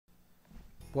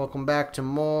Welcome back to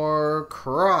more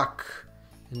Croc.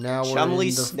 Now we're in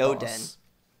the Snow boss. Den.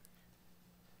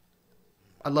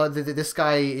 I love that this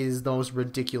guy is the most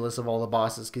ridiculous of all the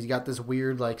bosses because you got this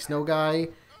weird like snow guy,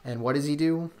 and what does he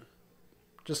do?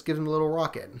 Just gives him a little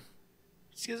rocket.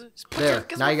 There,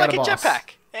 now you got a boss.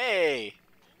 Jetpack. Hey.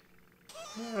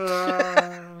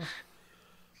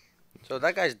 So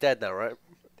that guy's dead now, right?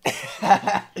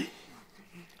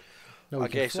 No, he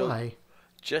Okay, can fly. so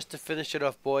just to finish it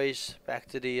off, boys, back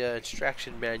to the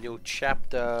instruction manual,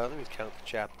 chapter. Let me count the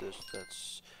chapters.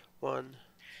 That's 1,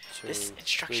 2, This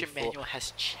instruction 3, 4. manual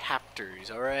has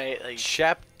chapters, alright? Like,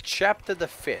 Chapter the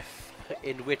 5th,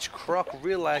 in which Croc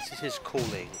realizes his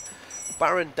calling.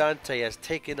 Baron Dante has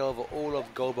taken over all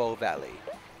of Gobbos Valley.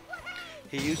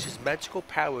 He uses magical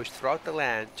powers throughout the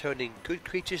land, turning good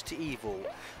creatures to evil.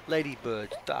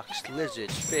 Ladybirds, ducks,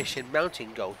 lizards, fish, and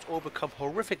mountain goats all become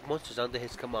horrific monsters under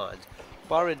his command.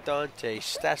 Baron Dante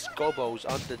stashed Gobbos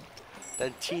under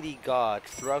Dantini guard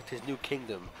throughout his new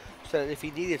kingdom, so that if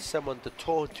he needed someone to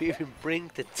taunt to even bring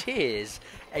to tears,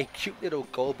 a cute little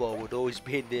Gobbo would always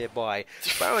be nearby.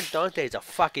 Baron Dante is a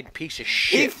fucking piece of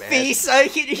shit, man. He's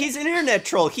an internet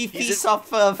troll. He feasts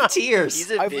off of tears.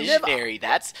 he's a visionary.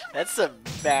 That's some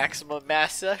maximum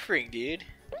mass suffering, dude.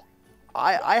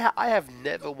 I have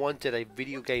never wanted a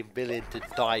video game villain to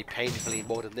die painfully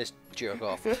more than this jerk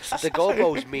off. The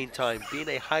Gobbos, meantime, being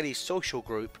a highly social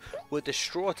group, were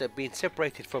distraught at being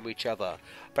separated from each other.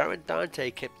 Baron Dante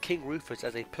kept King Rufus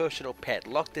as a personal pet,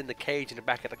 locked in the cage in the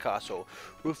back of the castle.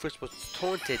 Rufus was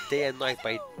taunted day and night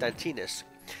by Dantinus.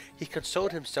 He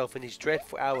consoled himself in these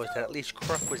dreadful hours that at least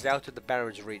Croc was out of the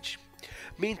Baron's reach.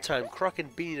 Meantime, Croc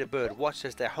and Beanie the Bird watched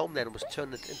as their homeland was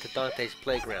turned into Dante's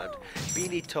playground.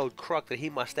 Beanie told Croc that he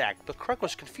must act, but Croc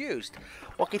was confused.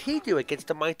 What could he do against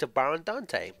the might of Baron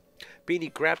Dante?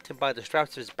 Beanie grabbed him by the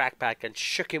straps of his backpack and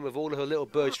shook him with all of her little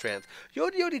bird strength. "You're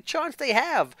the only chance they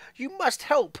have! You must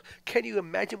help! Can you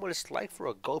imagine what it's like for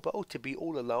a Gobbo to be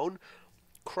all alone?"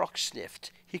 Croc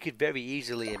sniffed. He could very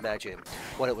easily imagine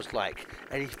what it was like,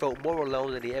 and he felt more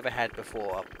alone than he ever had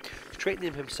before.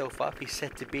 Straightening himself up, he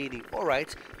said to Beanie,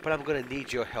 "Alright, but I'm gonna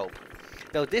need your help."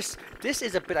 Now this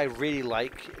is a bit I really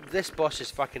like. This boss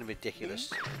is fucking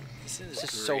ridiculous. This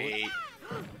is so- great.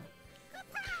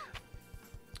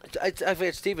 I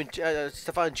think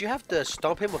Stefan, do you have to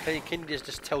stomp him, or can you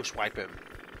just tail swipe him?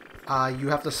 You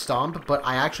have to stomp, but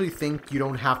I actually think you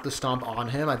don't have to stomp on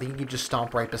him. I think you can just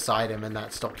stomp right beside him, and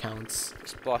that still counts.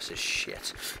 This boss is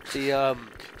shit.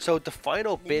 So the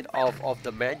final bit of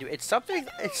the menu, it's something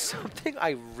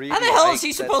I really How the hell like is he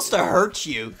that- supposed to hurt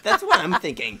you? That's what I'm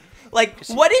thinking. Like,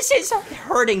 what is his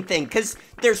hurting thing? Because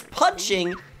there's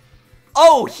punching.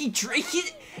 Oh,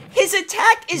 his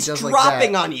attack is does like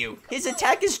dropping that. on you. His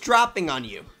attack is dropping on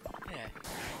you. Yeah.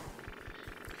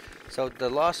 So the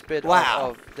last bit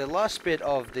Wow.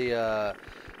 of the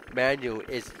manual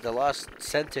is the last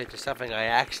sentence to something I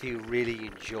actually really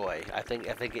enjoy. I think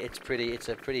it's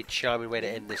a pretty charming way to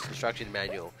end this instruction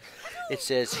manual. It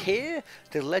says, "Here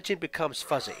the legend becomes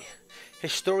fuzzy.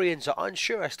 Historians are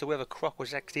unsure as to whether Croc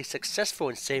was actually successful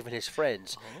in saving his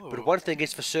friends, but one thing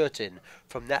is for certain: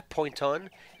 from that point on,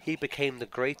 he became the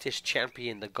greatest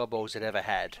champion the Gobbos had ever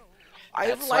had." I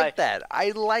That's like that. I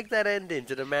like that ending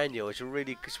to the manual. It's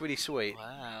really sweet.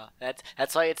 Wow.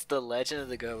 That's why it's the Legend of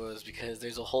the Gobbos, because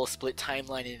there's a whole split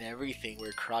timeline and everything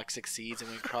where Croc succeeds and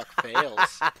when Croc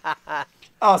fails.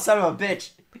 Oh, son of a bitch.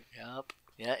 Yup.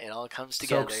 Yeah, it all comes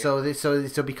together.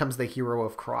 So becomes the hero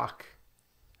of Croc.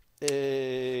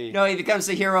 Hey. No, he becomes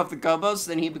the hero of the Gobbos,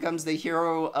 then he becomes the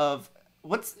hero of...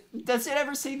 Does it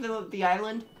ever say the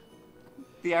island?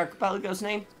 The archipelago's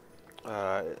name?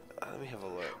 Let me have a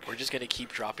look. We're just gonna keep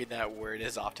dropping that word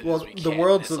as often Well, as we can. the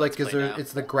world's This like, Let's Play now.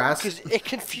 it's the grass. Because it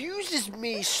confuses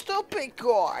me. Stop it,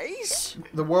 guys.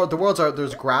 The worlds are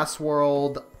there's grass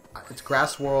world, it's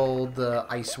grass world,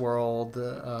 ice world,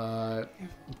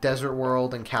 desert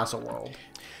world, and castle world.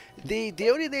 The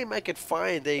only name I could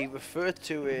find, they refer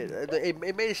to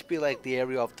it may just be like the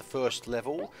area of the first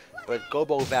level, but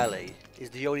Gobbos Valley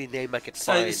is the only name I could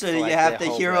find. So for, you like, have the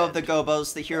their hero of the homeland.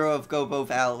 Gobbos, the hero of Gobbos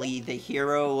Valley, the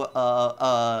hero,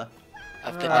 Of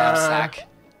the knapsack.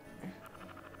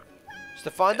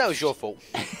 Stefan, that was your fault.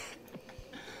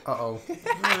 Uh-oh.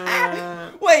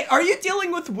 Wait, are you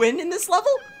dealing with wind in this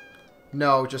level?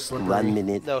 No, just slippery. 1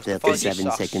 minute, No, Stefan, you 37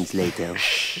 suck. seconds later.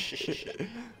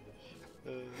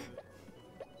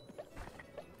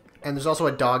 And there's also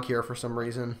a dog here for some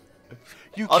reason.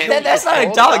 You Oh, killed that's your not a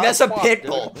dog? dog, that's a Fuck, pit dude.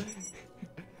 bull.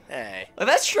 Hey, Like,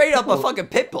 that's straight up a fucking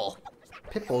pit bull.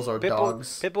 Pit bulls are Pit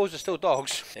dogs. bulls are still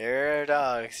dogs. they're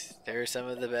dogs. They're some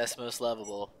of the best, most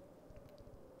lovable.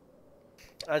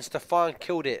 And Stefan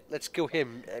killed it. Let's kill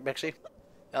him, Mexi.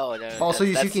 Oh no. Also, as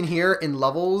you that's- can hear in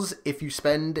levels, if you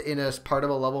spend in a part of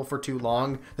a level for too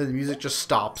long, then the music just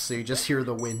stops, so you just hear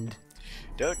the wind.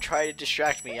 Don't try to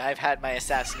distract me. I've had my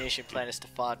assassination plan of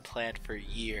Stefan planned for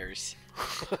years.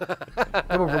 No,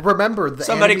 but remember,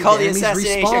 Somebody call the enemies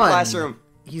assassination respawn. classroom.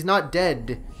 He's not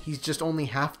dead. He's just only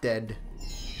half dead.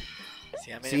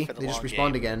 See, I'm in See, it for the they just long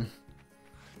respawned game. again.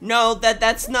 No,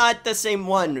 that's not the same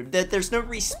one. There's no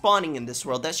respawning in this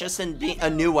world. That's just a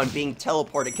new one being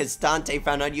teleported because Dante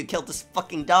found out you killed this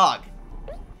fucking dog.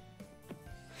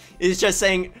 It's just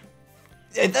saying,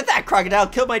 that crocodile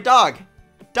killed my dog.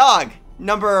 Dog,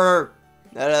 number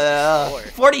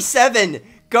 47.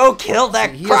 Go kill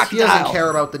that He crocodile. doesn't care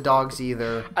about the dogs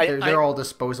either. I- They're all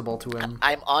disposable to him.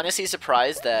 I'm honestly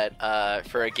surprised that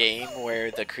for a game where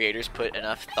the creators put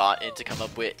enough thought in to come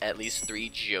up with at least 3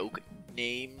 joke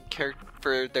name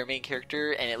for their main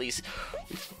character and at least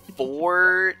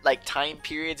 4 like time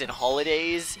periods and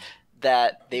holidays,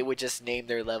 that they would just name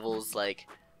their levels like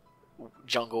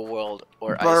Jungle World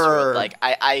or Ice World. Like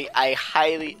I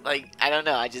highly like, I don't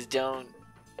know, I just don't,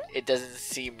 it doesn't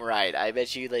seem right. I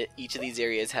bet you that each of these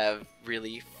areas have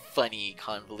really funny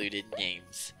convoluted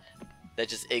names that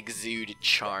just exude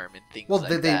charm and things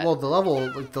like that. Well, the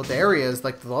level, like the areas,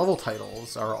 like the level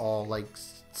titles are all like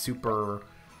super,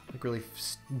 like really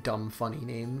dumb, funny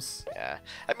names. Yeah,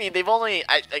 I mean they've only.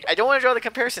 I don't want to draw the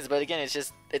comparisons, but again,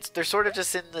 they're sort of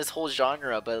just in this whole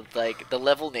genre. But like the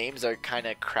level names are kind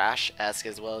of Crash-esque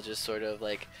as well, just sort of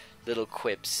like little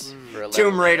quips for a level.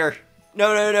 Tomb Raider.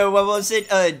 No. What was it?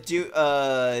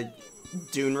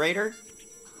 Dune Raider.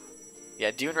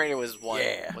 Yeah, Dune Raider was one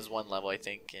level, I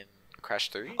think, in Crash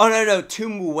 3. Oh no,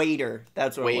 Tomb Waiter.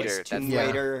 That's what it Waiter, was. Tomb that's-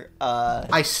 Waiter.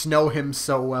 I snow him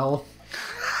so well.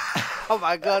 Oh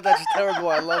my god, that's terrible.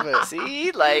 I love it.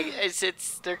 See, like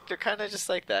they're kind of just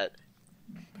like that.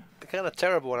 They're kind of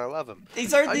terrible, and I love them.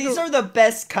 These are the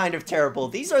best kind of terrible.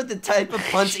 These are the type of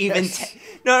puns even.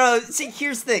 No. See,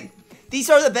 here's the thing. These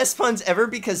are the best puns ever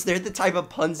because they're the type of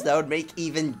puns that would make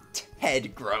even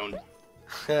Ted groan.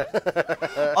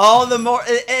 All the more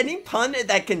any pun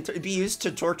that can be used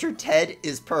to torture Ted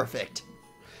is perfect.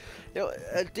 You know,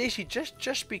 Daisy,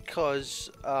 just because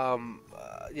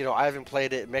you know, I haven't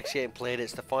played it, Mexi ain't played it,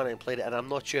 Stefan ain't played it, and I'm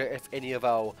not sure if any of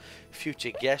our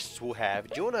future guests will have.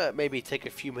 Do you want to maybe take a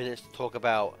few minutes to talk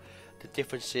about the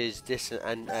differences this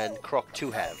and Croc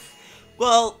 2 have?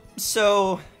 Well,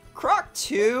 so Croc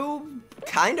 2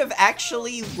 kind of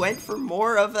actually went for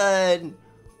more of an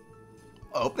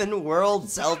open world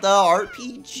Zelda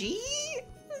RPG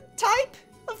type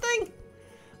of thing.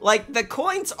 Like the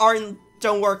coins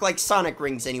don't work like Sonic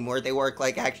rings anymore. They work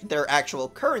like their actual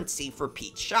currency for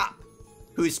Pete's shop.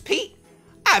 Who's Pete?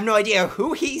 I have no idea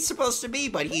who he's supposed to be,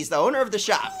 but he's the owner of the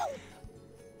shop.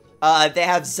 They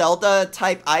have Zelda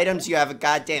type items. You have a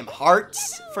goddamn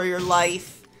hearts for your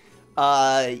life.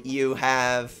 You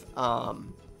have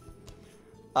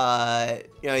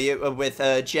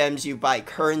with gems you buy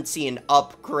currency and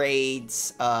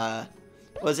upgrades.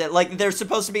 Was it like they're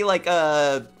supposed to be like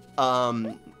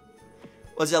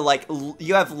was it like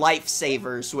you have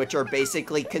lifesavers, which are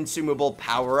basically consumable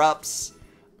power-ups.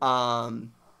 Well,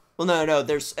 no,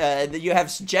 there's you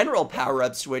have general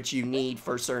power-ups which you need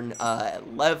for certain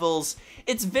levels.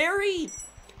 It's very,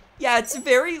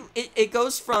 it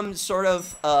goes from sort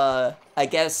of I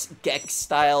guess Gex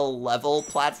style level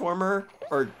platformer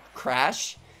or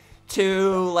Crash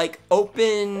to like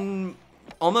open,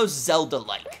 almost Zelda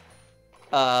like,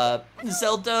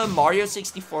 Zelda Mario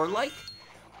 64 like.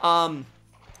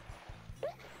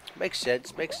 Makes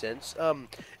sense.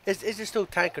 Is it still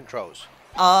tank controls?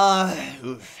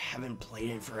 Haven't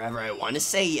played it forever. I want to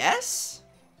say yes.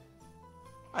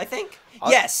 I think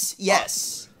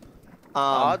yes.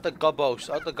 Are the Gobbos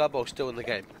still in the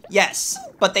game? Yes,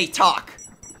 but they talk.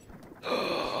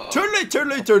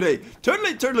 Turley.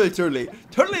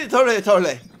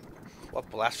 What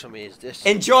blasphemy is this?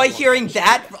 Enjoy hearing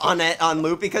that on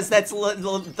loop because that's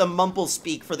the mumble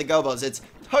speak for the Gobbos. It's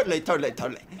totally.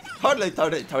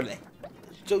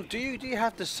 So do you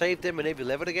have to save them in every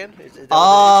level again? Is that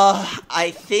what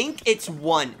I think it's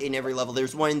one in every level.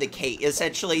 There's one in the cage.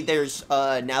 Essentially, there's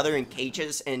now they're in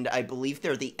cages, and I believe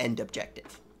they're the end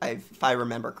objective, if I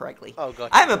remember correctly. Oh,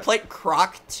 gotcha. I haven't played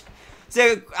Croc.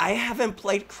 So I haven't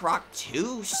played Croc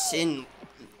 2 since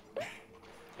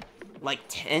like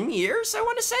 10 years. I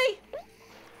want to say.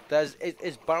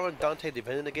 Is Baron Dante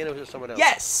dependent again, or is it someone else?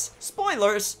 Yes.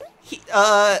 Spoilers. He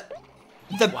Wow.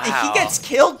 gets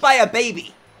killed by a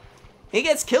baby. He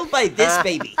gets killed by this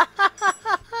baby.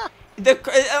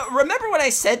 Remember when I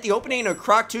said the opening of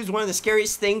Croc 2 is one of the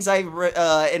scariest things when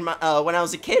I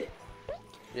was a kid?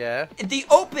 Yeah. The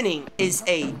opening is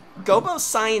a Gobbos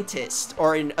scientist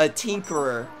or a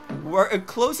tinkerer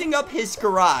closing up his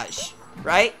garage,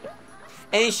 right?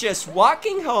 And he's just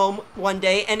walking home one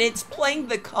day, and it's playing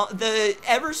the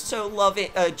ever so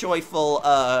joyful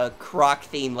Croc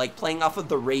theme, like playing off of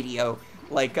the radio,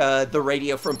 like the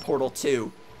radio from Portal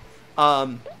 2.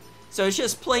 So it's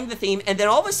just playing the theme, and then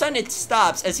all of a sudden it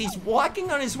stops as he's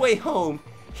walking on his way home.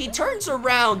 He turns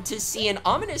around to see an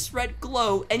ominous red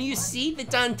glow, and you see the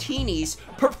Dantinis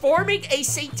performing a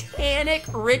satanic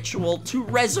ritual to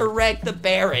resurrect the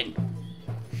Baron.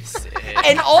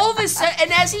 And all of a sudden,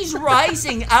 and as he's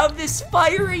rising out of this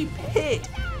fiery pit,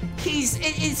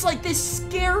 it's like the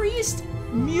scariest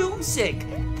music,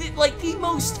 like the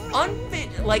most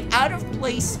unfit, like out of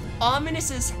place,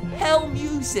 ominous as hell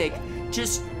music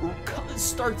just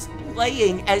starts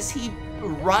playing as he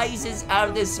rises out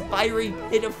of this fiery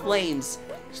pit of flames.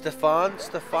 Stefan,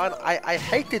 I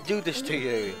hate to do this to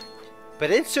you,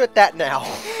 but insert that now.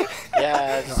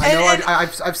 Yeah, I know.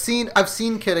 I've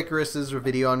seen Kid Icarus's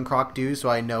video on Croc 2, so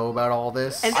I know about all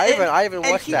this. I haven't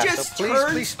watched that, so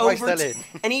please spice that in.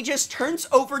 And he just turns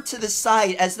over to the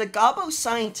side as the Gobbos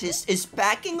scientist is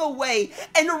backing away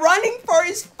and running for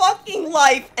his fucking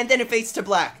life, and then it fades to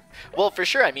black. Well, for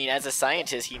sure. I mean, as a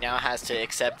scientist, he now has to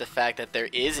accept the fact that there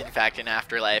is, in fact, an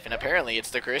afterlife, and apparently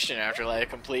it's the Christian afterlife,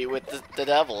 complete with the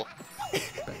devil.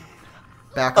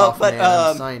 Back off, man.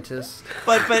 I'm a scientist.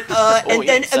 And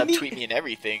then subtweet me and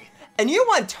everything. And you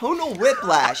want tonal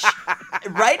whiplash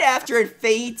right after it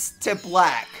fades to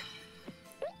black.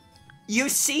 You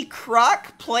see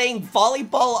Croc playing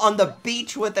volleyball on the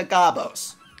beach with the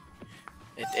Gobbos.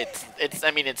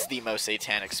 It's the most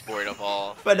satanic sport of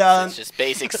all. But it's just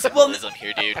basic symbolism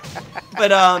here, dude.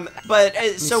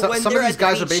 So when some of these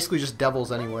guys are basically just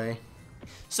devils anyway.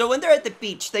 So when they're at the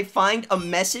beach, they find a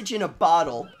message in a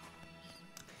bottle.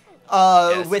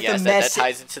 Yes, with a message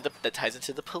that ties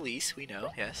into the police. We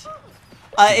know, yes.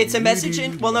 It's a message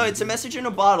it's a message in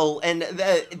a bottle, and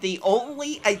the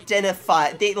only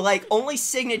only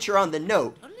signature on the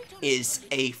note is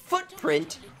a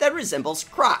footprint that resembles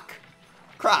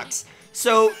Croc's.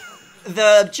 So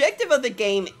the objective of the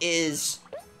game is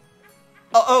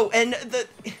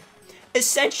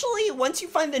essentially, once you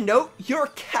find the note, you're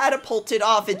catapulted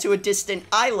off into a distant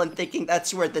island thinking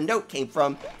that's where the note came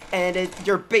from, and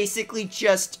you're basically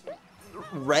just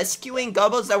rescuing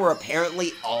Gobbos that were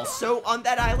apparently also on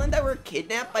that island that were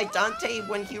kidnapped by Dante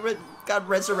when he got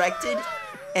resurrected,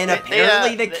 and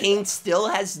apparently the king still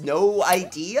has no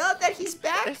idea that he's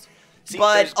back. See,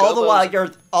 but all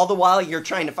the while you're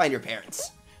trying to find your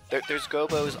parents. There's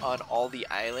Gobbos on all the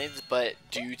islands, but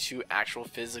due to actual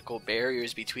physical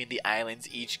barriers between the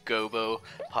islands, each Gobbo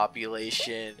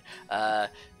population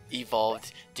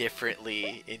evolved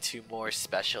differently into more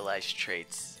specialized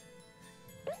traits.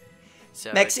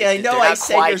 So Mexi, I know I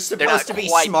said you're supposed to be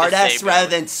smartass rather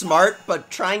than smart, but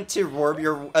trying to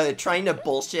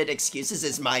bullshit excuses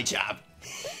is my job.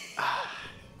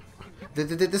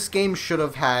 This game should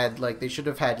have had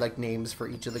names for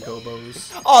each of the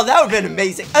Gobbos. Oh, that would have been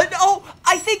amazing.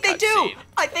 I think they do.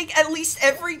 I think at least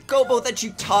every Gobbo that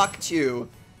you talk to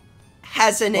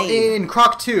has a name. Well, in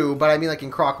Croc 2, but I mean like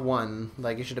in Croc 1,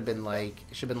 like it should have been like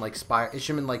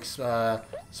Spyro,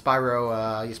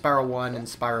 Spyro 1 and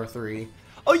Spyro 3.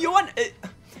 Oh, you want?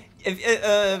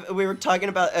 If we were talking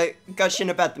about gushing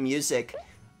about the music,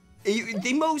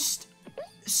 the most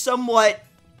somewhat.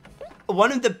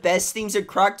 One of the best themes in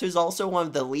Croc 2 is also one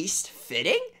of the least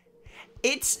fitting.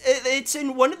 It's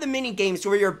in one of the mini games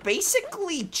where you're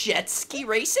basically jet ski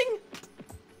racing,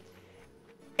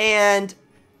 and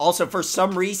also for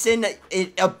some reason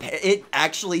it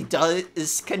actually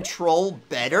does control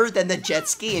better than the jet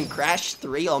ski in Crash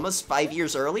 3 almost 5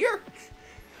 years earlier.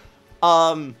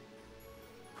 But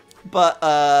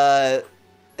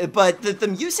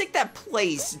the music that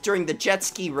plays during the jet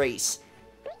ski race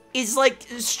is like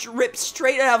ripped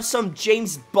straight out of some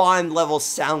James Bond level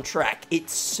soundtrack.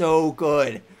 It's so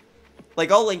good. Like,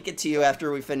 I'll link it to you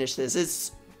after we finish this.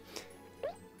 It's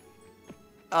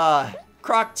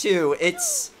Croc 2. Oh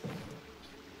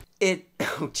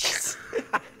jeez.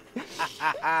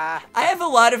 I have a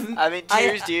lot of I'm in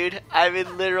tears, dude. I'm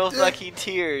in literal fucking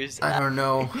tears. I don't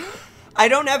know. I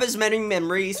don't have as many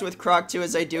memories with Croc 2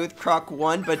 as I do with Croc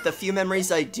 1, but the few memories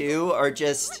I do are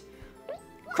just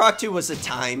Croc 2 was a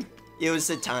time. It was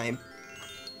a time.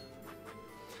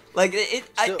 Like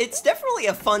it's definitely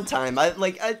a fun time.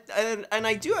 And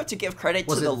I do have to give credit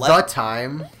to the the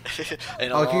time.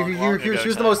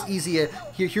 Here's the most easy.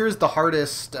 Here's the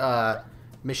hardest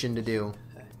mission to do.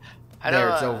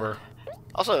 It's over.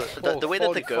 Also, the way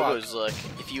that the Gobbos look,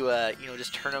 if you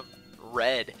just turn them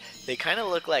red. They kind of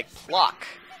look like Flock,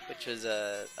 which was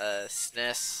a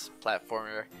SNES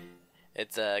platformer.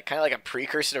 It's kind of like a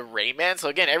precursor to Rayman. So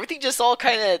again, everything just all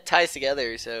kind of ties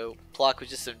together. So Flock was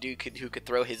just some dude who could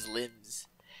throw his limbs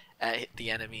at the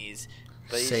enemies.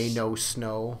 But Say no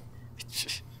snow.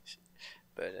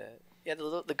 But yeah,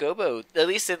 the Gobbo, at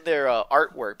least in their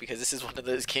artwork, because this is one of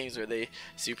those games where they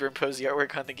superimpose the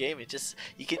artwork on the game. It just,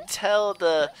 you can tell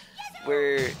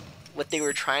what they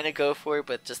were trying to go for,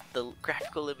 but just the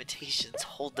graphical limitations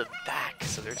hold them back,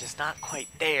 so they're just not quite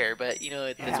there. But you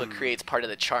know, that's what creates part of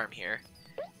the charm here.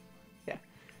 Yeah,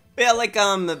 but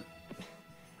yeah,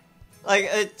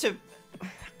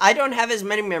 I don't have as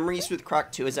many memories with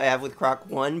Croc 2 as I have with Croc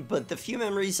 1, but the few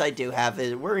memories I do have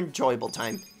were enjoyable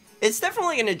time. It's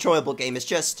definitely an enjoyable game. It's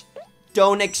just,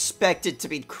 don't expect it to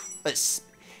be...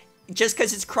 just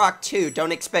because it's Croc 2,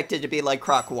 don't expect it to be like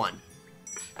Croc 1.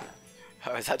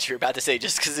 Oh, I thought you were about to say,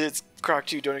 just because it's Croc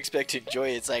 2, don't expect to enjoy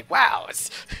it. It's like, wow.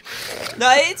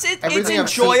 No, it's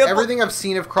enjoyable. Everything I've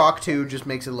seen of Croc 2 just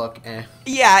makes it look eh.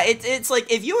 Yeah, it's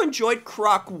like, if you enjoyed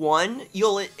Croc 1,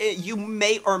 you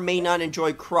may or may not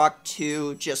enjoy Croc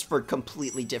 2 just for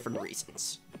completely different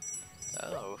reasons.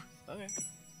 Oh, okay.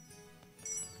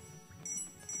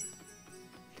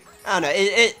 I don't know,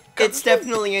 it's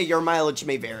definitely your mileage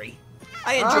may vary.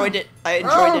 I enjoyed it. I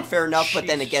enjoyed it fair enough, but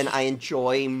then again, I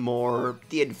enjoy more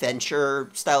the adventure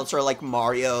style, sort of like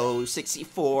Mario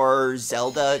 64,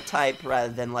 Zelda type,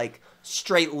 rather than like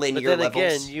straight linear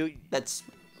levels. But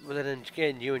then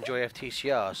again, you enjoy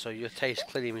FTCR, so your taste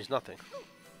clearly means nothing.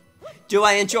 Do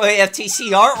I enjoy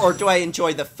FTCR, or do I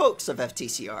enjoy the folks of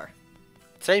FTCR?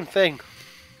 Same thing.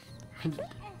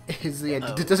 Does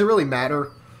it really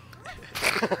matter?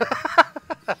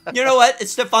 You know what,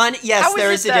 Stefan? Yes,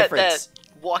 there is a difference.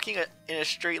 That walking in a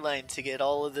straight line to get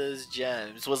all of those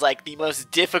gems was like the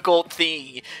most difficult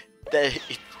thing that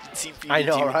it seemed for you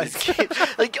to do in this game.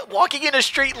 Like, walking in a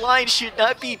straight line should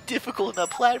not be difficult in a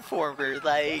platformer.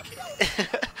 Like,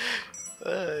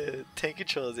 tank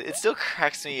controls. It still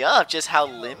cracks me up just how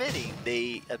limiting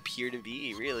they appear to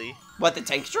be, really. What, the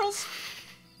tank controls?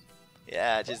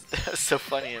 Yeah, just so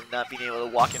funny of not being able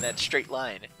to walk in that straight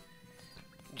line.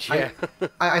 Yeah.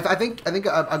 I think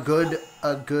a good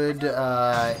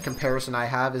comparison I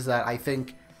have is that I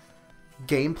think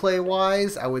gameplay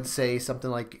wise, I would say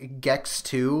something like Gex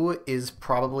 2 is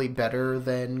probably better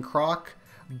than Croc,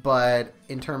 but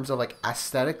in terms of like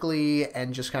aesthetically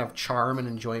and just kind of charm and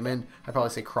enjoyment, I'd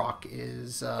probably say Croc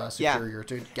is superior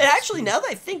to Gex. And actually, now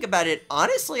that I think about it,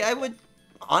 honestly, I would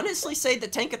say the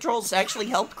tank controls actually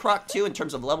helped Croc 2 in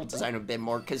terms of level design a bit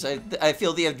more, because I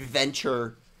feel the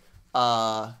adventure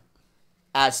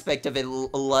aspect of it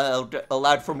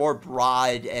allowed for more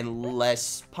broad and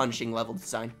less punching level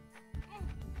design.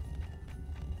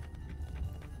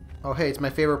 Oh hey, it's my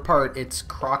favorite part. It's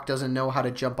Croc doesn't know how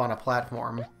to jump on a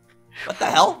platform. What the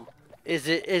hell? Is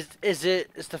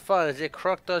the fun? Is it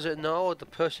Croc doesn't know, or the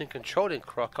person controlling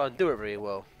Croc can't do it very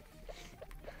well?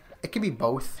 It could be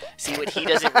both. See, what he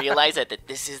doesn't realize that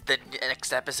this is the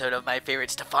next episode of My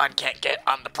Favorite Stefan Can't Get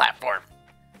on the Platform.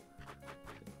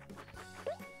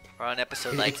 We're on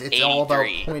episode like 83. It's all about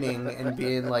pointing and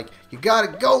being like, you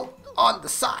gotta go on the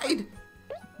side.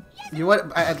 You know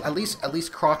what? At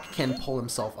least Croc can pull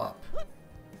himself up.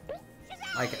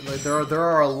 Like there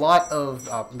are a lot of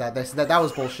that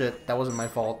was bullshit. That wasn't my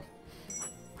fault.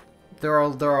 There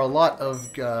are a lot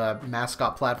of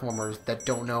mascot platformers that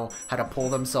don't know how to pull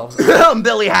themselves up.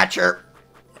 Billy Hatcher.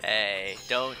 Hey,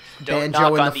 don't Banjo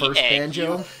knock in on the the first egg.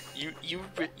 Banjo.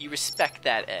 You respect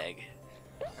that egg.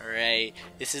 Alright,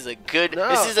 this is a good. No.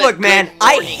 This is a Look, good man,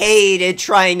 I morning. hated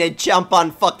trying to jump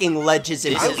on fucking ledges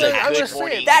and This is buildings. a good saying,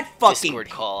 morning that fucking Discord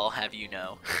call. Have you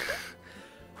know?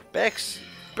 Bex,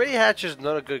 Billy Hatcher's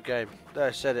not a good game.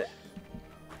 I said it.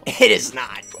 It is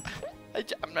not.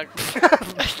 I'm not.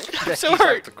 I'm so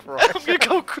hurt. I'm gonna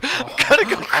go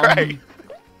cry.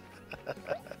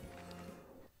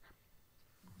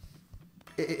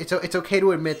 It's okay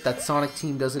to admit that Sonic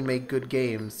Team doesn't make good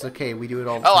games. It's okay, we do it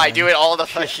all the time. Oh, I do it all the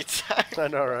fucking time. I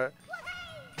know, right?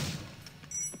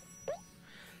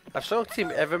 Have Sonic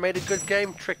Team ever made a good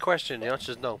game? Trick question. The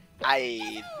answer is no.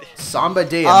 Samba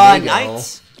de Amigo.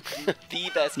 Knights.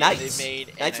 The best game they made,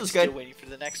 and Knights I'm was still good. waiting for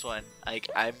the next one. Like,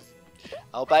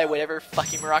 I'll buy whatever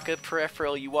fucking Maraca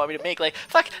peripheral you want me to make. Like,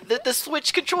 fuck, the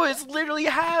Switch controllers literally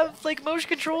have, like, motion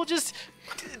control. Just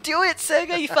do it,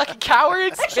 Sega, you fucking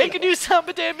cowards. Make a new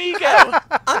Samba de Amigo.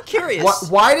 I'm curious.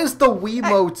 Why does the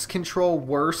Wiimotes control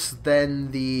worse than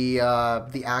the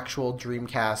actual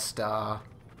Dreamcast?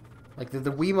 Like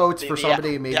the Wiimotes for Samba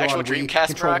de Amigo on Wii Dreamcast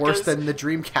control worse maracas? than the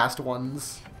Dreamcast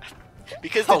ones.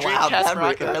 Because the Oh, wow, Dreamcast that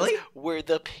maracas really? were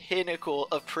the pinnacle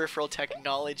of peripheral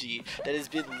technology that has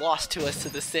been lost to us to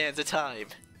the sands of time.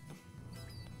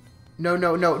 No.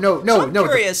 I'm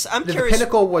curious. The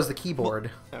pinnacle was the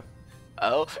keyboard.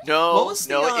 Oh no! What was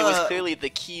It was the, clearly the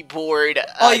keyboard.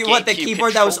 Oh, you want the GameCube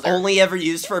keyboard that was controller. only ever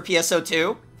used for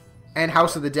PSO2? And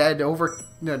House of the Dead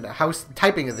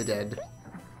Typing of the Dead.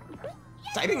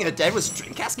 Typing in the Dead was a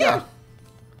Dreamcast game? Yeah.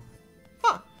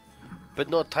 Huh. But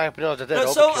not typing out the dead.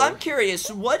 No, so overkill. I'm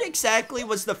curious, what exactly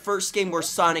was the first game where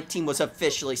Sonic Team was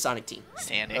officially Sonic Team?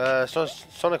 Sonic.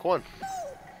 Sonic 1.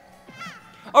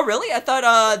 Oh, really? I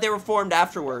thought they were formed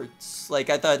afterwards. Like,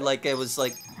 I thought like it was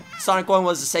like Sonic 1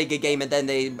 was a Sega game, and then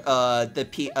they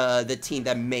the team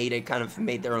that made it kind of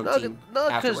made their own team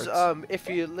because afterwards. if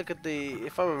you look at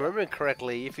if I'm remembering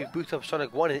correctly, if you boot up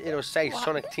Sonic 1, it'll say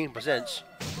Sonic Team Presents.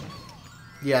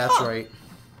 Yeah, that's right.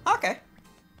 Okay.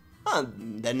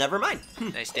 Then never mind.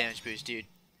 Nice damage boost, dude.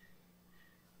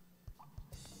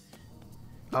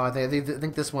 Oh, I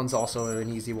think this one's also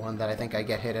an easy one that I think I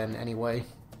get hit in anyway.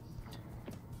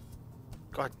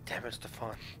 God damn it,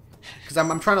 Stefan. Because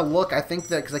I'm trying to look. I think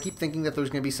that because I keep thinking that there's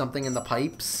going to be something in the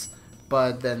pipes,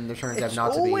 but then there turns out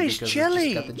not to be. Always because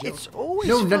jelly. It's just got the It's always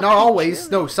no, fucking not always.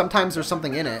 jelly. No, sometimes there's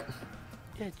something in it.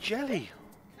 Yeah, jelly.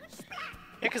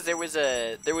 Yeah, because there was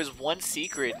one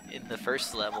secret in the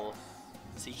first level,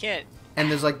 so you can't. And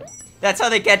there's like, That's how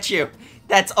they get you.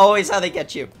 That's always how they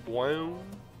get you. Wow.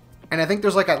 and I think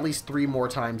there's like at least 3 more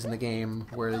times in the game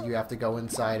where you have to go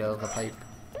inside of a pipe.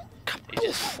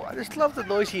 I just love the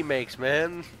noise he makes,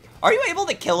 man. Are you able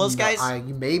to kill those guys?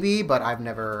 Maybe, but I've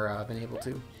never been able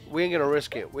to. We ain't gonna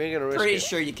risk it. We ain't gonna risk Pretty it.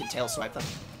 sure you can tail swipe them.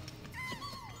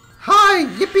 Hi,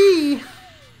 yippee!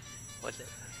 What's it?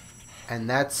 And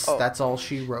that's Oh. that's all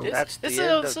she wrote. That's This the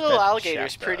little, end this of little that alligator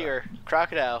is chapter. pretty, or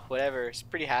crocodile, whatever. Is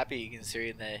pretty happy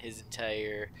considering that his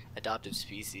entire adoptive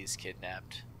species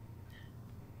kidnapped.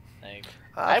 Like,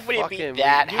 I wouldn't be fucking-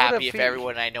 that you would happy have if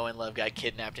everyone I know and love got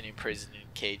kidnapped and imprisoned in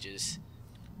cages.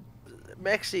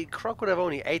 Maxie, Croc would have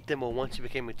only ate them all once he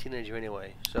became a teenager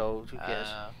anyway, so who cares?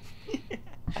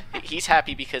 He's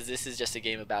happy because this is just a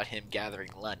game about him gathering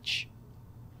lunch.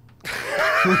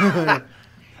 I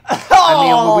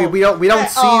mean, we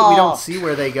don't see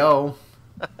where they go.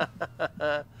 They go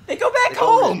back They go in his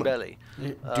home. belly.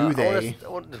 Do they?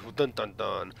 Dun dun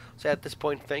dun. So at this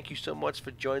point, thank you so much for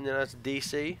joining us,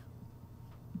 DC.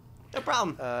 No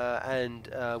problem. And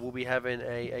we'll be having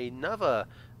another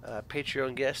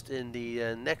Patreon guest in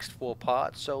the next 4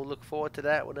 parts. So look forward to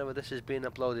that whenever this is being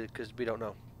uploaded, because we don't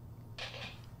know.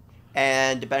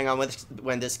 And depending on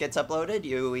when this gets uploaded,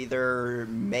 you either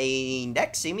may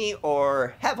next see me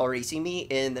or have already seen me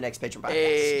in the next Patron podcast.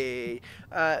 Hey,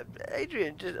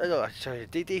 Adrian, sorry,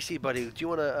 DC buddy, do you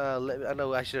want to? I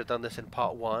know I should have done this in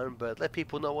part 1, but let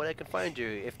people know where they can find you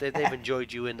if they've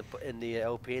enjoyed you in the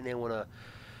LP and they want to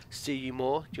see you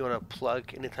more. Do you want to plug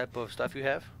any type of stuff you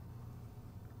have?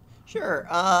 Sure.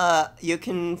 You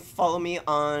can follow me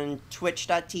on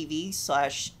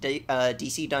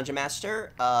twitch.tv/DC Dungeon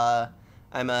Master.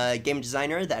 I'm a game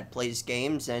designer that plays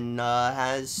games and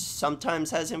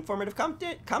sometimes has informative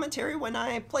commentary when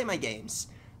I play my games.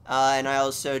 And I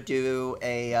also do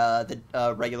the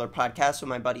regular podcast with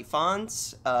my buddy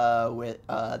Fonz with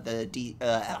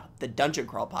the Dungeon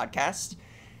Crawl podcast.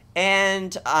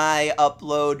 And I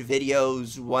upload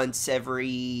videos once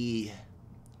every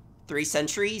 3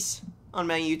 centuries on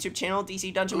my YouTube channel,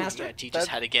 DC Dungeon Master. Yeah, teach us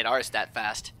how to get ours that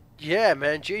fast. Yeah,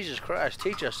 man, Jesus Christ,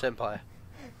 teach us, senpai.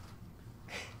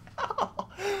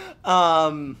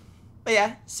 But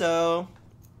yeah, so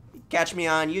catch me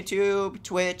on YouTube,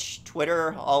 Twitch,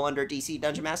 Twitter, all under DC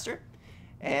Dungeon Master.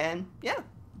 And yeah,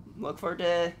 look forward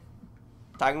to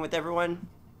talking with everyone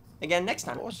again next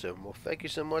time. Awesome. Well, thank you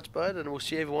so much, bud, and we'll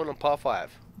see everyone on part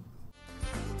 5.